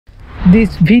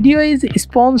This video is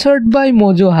sponsored by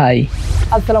Mazhar.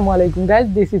 Assalamualaikum guys,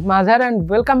 this is Mazhar and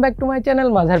welcome back to my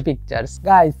channel Mazhar Pictures.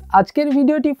 Guys, আজকের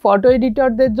ভিডিওটি photo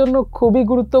এডিটরদের জন্য খুবই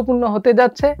গুরুত্বপূর্ণ হতে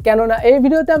যাচ্ছে, কেননা এই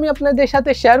ভিডিওতে আমি আপনাদের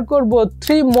সাথে শেয়ার করব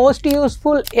 3 মোস্ট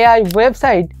ইউজফুল এআই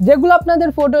ওয়েবসাইট যেগুলো আপনাদের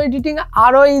ফটো এডিটিং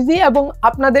আরো ইজি এবং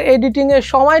আপনাদের এডিটিং এর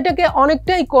সময়টাকে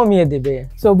অনেকটাই কমিয়ে দেবে।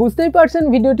 সো বুঝতেই পারছেন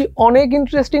ভিডিওটি অনেক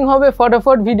ইন্টারেস্টিং হবে।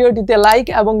 ফটাফট ভিডিওটিতে লাইক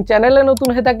এবং চ্যানেলে নতুন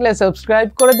হয়ে থাকলে সাবস্ক্রাইব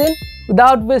করে দিন।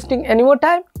 Without wasting any more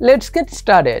time, let's get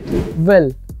started. Well,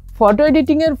 photo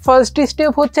editing এর ফার্স্ট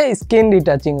স্টেপ হচ্ছে স্কিন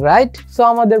রিটাচিং, রাইট? সো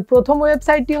আমাদের প্রথম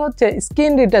ওয়েবসাইটটি হচ্ছে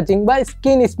স্কিন রিটাচিং বা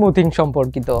স্কিন স্মুথিং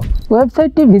সম্পর্কিত।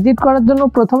 ওয়েবসাইটটি ভিজিট করার জন্য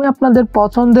প্রথমে আপনাদের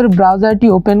পছন্দের ব্রাউজারটি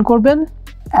ওপেন করবেন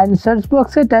অ্যান্ড সার্চ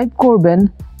বক্সে টাইপ করবেন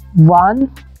one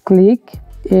click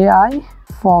AI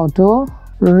photo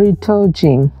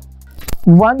retouching,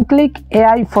 one click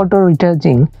AI photo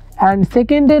retouching. And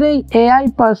সেকেন্ডের এই এআই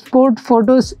পাসপোর্ট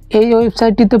ফটোস এই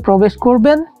ওয়েবসাইটটিতে প্রবেশ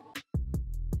করবেন।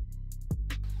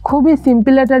 খুবই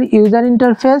সিম্পল এটার ইউজার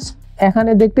ইন্টারফেস,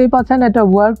 এখানে দেখতেই পাচ্ছেন এটা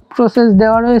ওয়ার্ক প্রসেস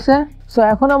দেওয়া রয়েছে। সো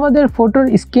এখন আমাদের ফটোর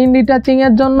স্ক্রিন রিটাচিং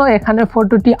এর জন্য এখানে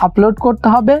ফটোটি আপলোড করতে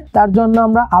হবে। তার জন্য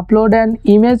আমরা আপলোড অ্যান্ড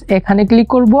ইমেজ এখানে ক্লিক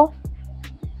করব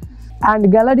অ্যান্ড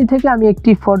গ্যালারি থেকে আমি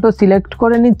একটি ফটো সিলেক্ট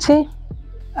করে নিচ্ছি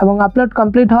এবং আপলোড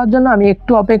কমপ্লিট হওয়ার জন্য আমি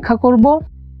একটু অপেক্ষা করব।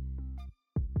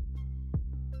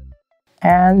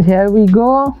 And here we go.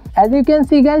 As you can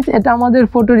see guys, এটা আমাদের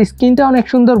ফটোর স্ক্রিনটা অনেক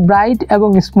সুন্দর ব্রাইট এবং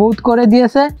স্মুথ করে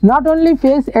দিয়েছে। নট অনলি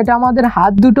ফেস, এটা আমাদের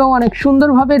হাত দুটো অনেক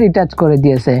সুন্দরভাবে রিটাচ করে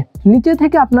দিয়েছে। নিচে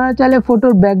থেকে আপনারা চাইলে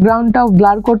ফটোর ব্যাকগ্রাউন্ডটাও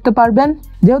ব্লার করতে পারবেন।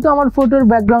 যেহেতু আমার ফটোর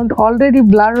ব্যাকগ্রাউন্ড অলরেডি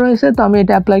ব্লার রয়েছে, তো আমি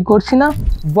এটা অ্যাপ্লাই করছি না।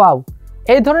 ওয়াও,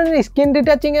 এই ধরনের স্ক্রিন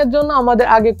রিটাচিং এর জন্য আমাদের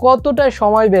আগে কতটা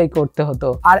সময় ব্যয় করতে হতো,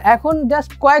 আর এখন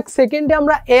জাস্ট কয়েক সেকেন্ডে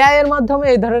আমরা এআই এর মাধ্যমে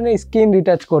এই ধরনের স্ক্রিন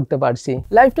রিটাচ করতে পারছি।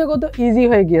 লাইফটা কত ইজি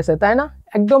হয়ে গিয়েছে, তাই না?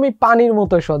 একদমই পানির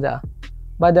মতো সোজা।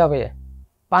 বাই দ্য ওয়ে,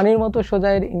 পানির মতো সোজা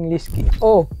এর ইংলিশ কি?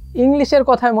 ও, ইংলিশের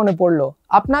কথায় মনে পড়লো,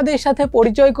 আপনাদের সাথে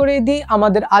পরিচয় করিয়ে দিই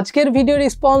আমাদের আজকের ভিডিওর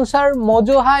sponsor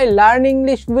মজোহাই learn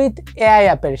English with AI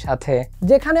অ্যাপের সাথে,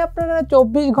 যেখানে আপনারা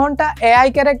 24 ঘন্টা এআই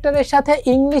ক্যারেক্টারের সাথে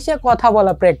ইংলিশে কথা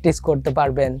বলা প্র্যাকটিস করতে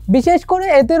পারবেন। বিশেষ করে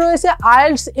এতে রয়েছে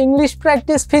আইএলটিএস ইংলিশ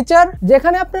প্র্যাকটিস ফিচার,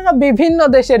 যেখানে আপনারা বিভিন্ন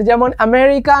দেশের যেমন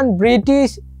আমেরিকান, ব্রিটিশ,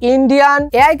 ইন্ডিয়ান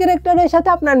এআই ক্যারেক্টারের সাথে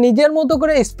আপনার নিজের মতো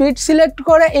করে স্পিড সিলেক্ট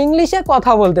করে ইংলিশে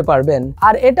কথা বলতে পারবেন,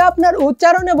 আর এটা আপনার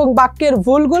উচ্চারণ এবং বাক্যের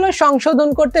ভুলগুলো সংশোধন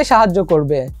করতে সাহায্য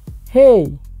করবে। Hey,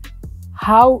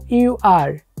 how you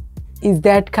are? Is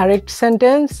that correct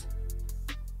sentence?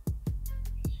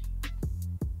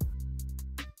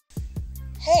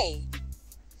 Hey,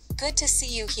 good to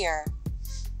see you here.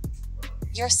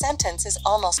 Your sentence is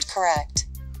almost correct.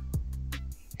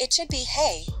 It should be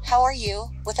hey, how are you,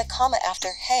 with a comma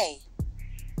after hey.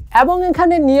 এবং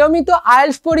এখানে নিয়মিত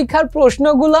IELTS পরীক্ষার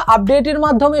প্রশ্নগুলো আপডেটের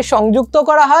মাধ্যমে সংযুক্ত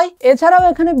করা হয়। এছাড়াও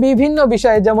এখানে বিভিন্ন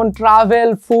বিষয়ে যেমন ট্রাভেল,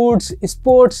 ফুডস,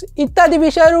 স্পোর্টস ইত্যাদি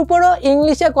বিষয়ের উপরও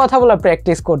ইংলিশে কথা বলা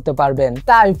প্র্যাকটিস করতে পারবেন।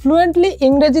 তাই ফ্লুয়েন্টলি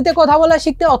ইংরেজিতে কথা বলা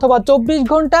শিখতে অথবা 24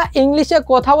 ঘন্টা ইংলিশে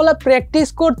কথা বলা প্র্যাকটিস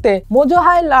করতে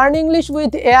মজোহাই লার্ন ইংলিশ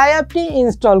উইথ এআই অ্যাপটি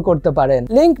ইনস্টল করতে পারেন।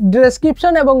 লিংক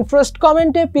ডেসক্রিপশন এবং ফার্স্ট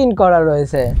কমেন্টে পিন করা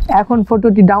রয়েছে। এখন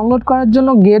ফটোটি ডাউনলোড করার জন্য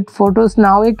গেট ফটোস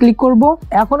নাও এ ক্লিক করব।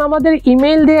 এখন আমাদের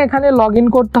ইমেইল দিয়ে এখানে লগ ইন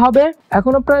করতে হবে।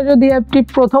 এখন আপনারা যদি অ্যাপটি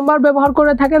প্রথমবার ব্যবহার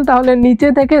করে থাকেন তাহলে নিচে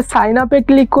থেকে সাইন আপে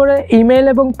ক্লিক করে ইমেল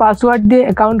এবং পাসওয়ার্ড দিয়ে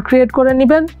অ্যাকাউন্ট ক্রিয়েট করে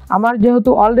নেবেন। আমার যেহেতু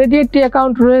অলরেডি একটি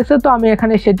অ্যাকাউন্ট রয়েছে, তো আমি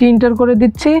এখানে সেটি এন্টার করে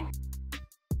দিচ্ছি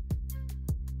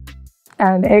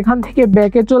অ্যান্ড এখান থেকে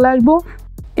ব্যাকে চলে আসব।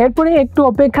 এরপরে একটু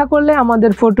অপেক্ষা করলে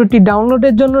আমাদের ফটোটি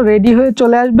ডাউনলোডের জন্য রেডি হয়ে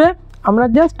চলে আসবে। আমরা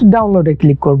জাস্ট ডাউনলোডে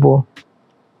ক্লিক করব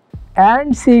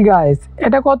অ্যান্ড সি গাইস,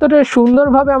 এটা কতটা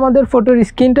সুন্দরভাবে আমাদের ফটোর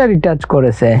স্ক্রিনটা রিটাচ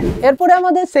করেছে। এরপরে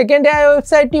আমাদের সেকেন্ড এআই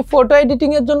ওয়েবসাইটটি ফটো এডিটিং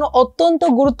এর জন্য অত্যন্ত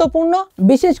গুরুত্বপূর্ণ,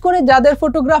 বিশেষ করে যাদের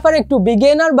ফটোগ্রাফার একটু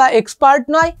বিগিনার বা এক্সপার্ট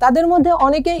নয়, তাদের মধ্যে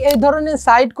অনেকেই এই ধরনের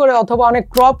সাইড করে অথবা অনেক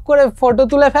ক্রপ করে ফটো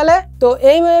তুলে ফেলে। তো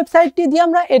এই ওয়েবসাইটটি দিয়ে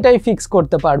আমরা এটাই ফিক্স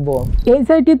করতে পারবো। এই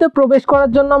সাইটটিতে প্রবেশ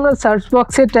করার জন্য আমরা সার্চ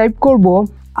বক্সে টাইপ করব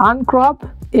আনক্রপ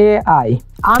এআই,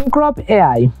 আনক্রপ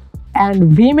এআই অ্যান্ড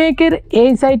ভিমেকের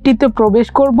এই সাইটটিতে প্রবেশ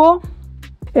করব।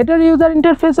 এটার ইউজার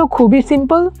ইন্টারফেসও খুবই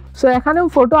সিম্পল। সো এখানেও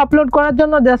ফটো আপলোড করার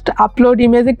জন্য জাস্ট আপলোড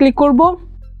ইমেজে ক্লিক করব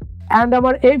অ্যান্ড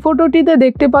আমার এই ফটোটিতে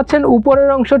দেখতে পাচ্ছেন উপরের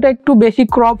অংশটা একটু বেশি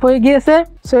ক্রপ হয়ে গিয়েছে।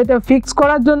 সো এটা ফিক্স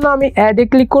করার জন্য আমি অ্যাডে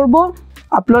ক্লিক করব,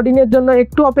 আপলোডিংয়ের জন্য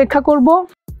একটু অপেক্ষা করব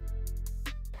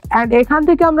অ্যান্ড এখান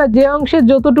থেকে আমরা যে অংশে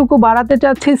যতটুকু বাড়াতে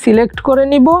চাচ্ছি সিলেক্ট করে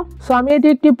নিব। সো আমি এটি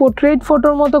একটি পোর্ট্রেট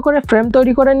ফটোর মতো করে ফ্রেম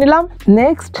তৈরি করে নিলাম।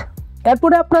 নেক্সট,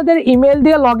 এরপরে আপনাদের ইমেল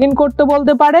দিয়ে লগ ইন করতে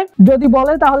বলতে পারে, যদি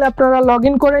বলে তাহলে আপনারা লগ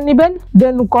ইন করে নেবেন।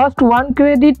 দেন কস্ট 1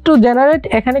 ক্রেডিট টু জেনারেট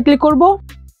এখানে ক্লিক করব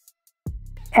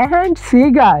অ্যান্ড সি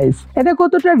গাইস, এটা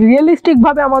কতটা রিয়েলিস্টিক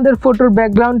ভাবে আমাদের ফটোর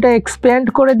ব্যাকগ্রাউন্ডটা এক্সপ্যান্ড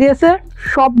করে দিয়েছে।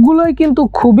 সবগুলোই কিন্তু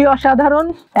খুবই অসাধারণ।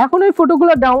 এখন এই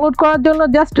ফটোগুলো ডাউনলোড করার জন্য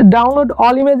জাস্ট ডাউনলোড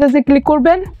অল ইমেজেসে ক্লিক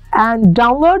করবেন and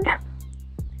download.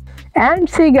 And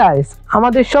C guys,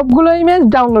 আমাদের সবগুলো ইমেজ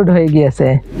ডাউনলোড হয়ে গিয়েছে।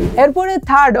 এরপরে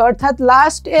থার্ড অর্থাৎ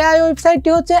লাস্ট এআই ওয়েবসাইটটি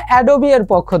হচ্ছে অ্যাডোবি এর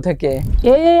পক্ষ থেকে।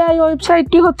 এই এআই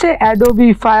ওয়েবসাইটটি হচ্ছে অ্যাডোবি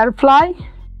ফায়ারফ্লাই।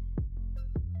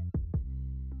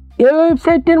 এই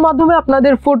ওয়েবসাইটটির মাধ্যমে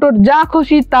আপনাদের ফটোর যা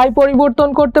খুশি তাই পরিবর্তন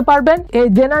করতে পারবেন এই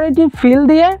জেনারেটিভ ফিল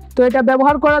দিয়ে। তো এটা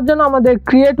ব্যবহার করার জন্য আমাদের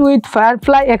ক্রিয়েট উইথ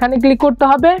ফায়ারফ্লাই এখানে ক্লিক করতে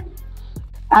হবে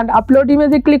অ্যান্ড আপলোড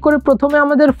ইমেজে ক্লিক করে প্রথমে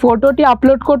আমাদের ফটোটি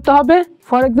আপলোড করতে হবে।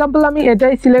 ফর এক্সাম্পল আমি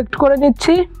এটাই সিলেক্ট করে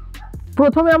নিচ্ছি।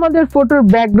 প্রথমে আমাদের ফটোর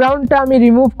ব্যাকগ্রাউন্ডটা আমি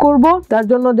রিমুভ করব, তার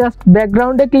জন্য জাস্ট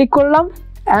ব্যাকগ্রাউন্ডে ক্লিক করলাম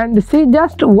অ্যান্ড সি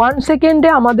জাস্ট 1 সেকেন্ডে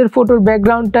আমাদের ফটোর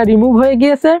ব্যাকগ্রাউন্ডটা রিমুভ হয়ে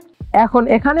গিয়েছে। এখন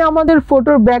এখানে আমাদের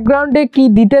ফটোর ব্যাকগ্রাউন্ডে কি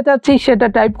দিতে চাচ্ছি সেটা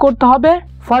টাইপ করতে হবে।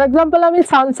 ফর এক্সাম্পল আমি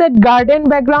সানসেট গার্ডেন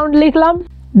ব্যাকগ্রাউন্ড লিখলাম,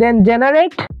 দেন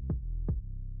জেনারেট।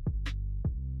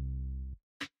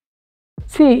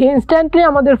 সি ইনস্ট্যান্টলি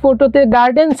আমাদের ফটোতে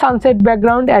গার্ডেন সানসেট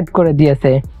ব্যাকগ্রাউন্ড অ্যাড করে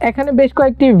দিয়েছে। এখানে বেশ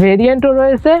কয়েকটি ভেরিয়েন্টও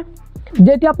রয়েছে,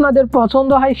 যেটি আপনাদের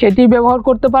পছন্দ হয় সেটি ব্যবহার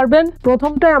করতে পারবেন।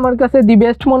 প্রথমটাই আমার কাছে দি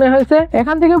বেস্ট মনে হয়েছে।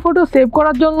 এখান থেকে ফটো সেভ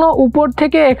করার জন্য উপর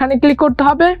থেকে এখানে ক্লিক করতে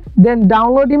হবে, দেন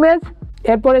ডাউনলোড ইমেজ।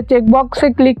 এরপরে চেকবক্সে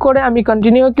ক্লিক করে আমি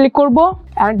কন্টিনিউ ক্লিক করব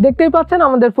অ্যান্ড দেখতেই পাচ্ছেন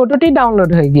আমাদের ফটোটি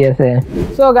ডাউনলোড হয়ে গিয়েছে।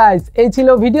 সো গাইস, এই ছিল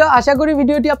ভিডিও। আশা করি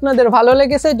ভিডিওটি আপনাদের ভালো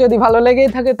লেগেছে। যদি ভালো লেগেই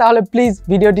থাকে তাহলে প্লিজ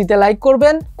ভিডিওটিতে লাইক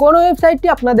করবেন। কোন ওয়েবসাইটটি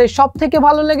আপনাদের সব থেকে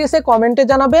ভালো লেগেছে কমেন্টে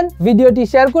জানাবেন। ভিডিওটি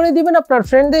শেয়ার করে দিবেন আপনার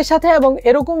ফ্রেন্ডদের সাথে এবং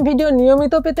এরকম ভিডিও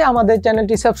নিয়মিত পেতে আমাদের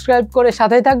চ্যানেলটি সাবস্ক্রাইব করে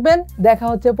সাথেই থাকবেন। দেখা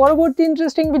হচ্ছে পরবর্তী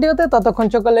ইন্টারেস্টিং ভিডিওতে। ততক্ষণ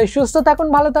সকলে সুস্থ থাকুন,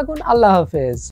 ভালো থাকুন। আল্লাহ হাফেজ।